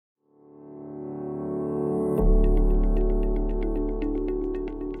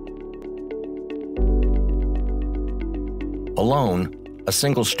Alone, a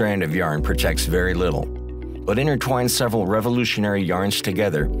single strand of yarn protects very little, but intertwine several revolutionary yarns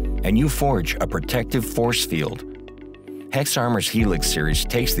together and you forge a protective force field. HexArmor's Helix Series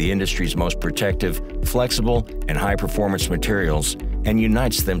takes the industry's most protective, flexible, and high-performance materials and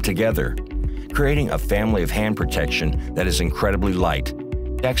unites them together, creating a family of hand protection that is incredibly light,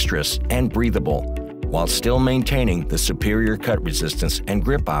 dexterous, and breathable, while still maintaining the superior cut resistance and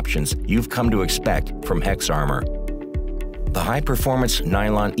grip options you've come to expect from HexArmor. The high-performance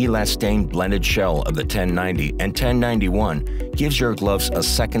nylon elastane blended shell of the 1090 and 1091 gives your gloves a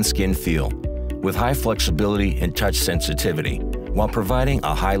second skin feel, with high flexibility and touch sensitivity, while providing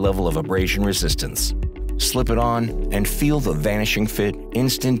a high level of abrasion resistance. Slip it on and feel the vanishing fit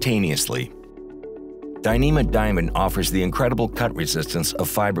instantaneously. Dyneema Diamond offers the incredible cut resistance of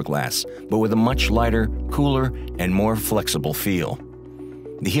fiberglass, but with a much lighter, cooler, and more flexible feel.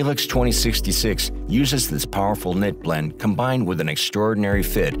 The Helix 2066 uses this powerful knit blend combined with an extraordinary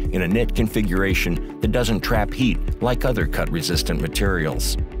fit in a knit configuration that doesn't trap heat like other cut-resistant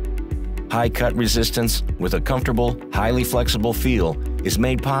materials. High cut resistance with a comfortable, highly flexible feel is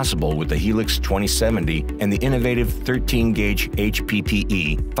made possible with the Helix 2070 and the innovative 13-gauge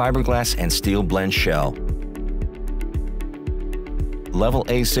HPPE fiberglass and steel blend shell. Level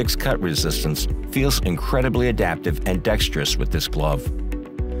A6 cut resistance feels incredibly adaptive and dexterous with this glove.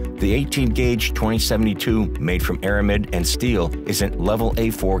 The 18-gauge 2072 made from aramid and steel is an level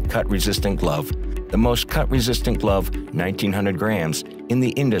A4 cut-resistant glove, the most cut-resistant glove, 1,900 grams, in the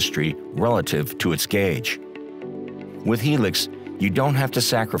industry relative to its gauge. With Helix, you don't have to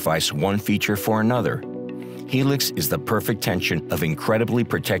sacrifice one feature for another. Helix is the perfect tension of incredibly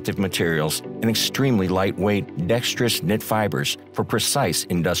protective materials and extremely lightweight, dexterous knit fibers for precise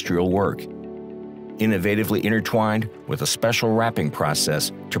industrial work. Innovatively intertwined with a special wrapping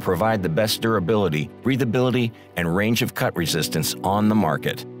process to provide the best durability, breathability, and range of cut resistance on the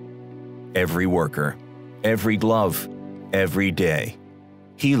market. Every worker, every glove, every day.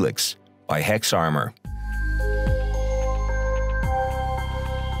 Helix by HexArmor.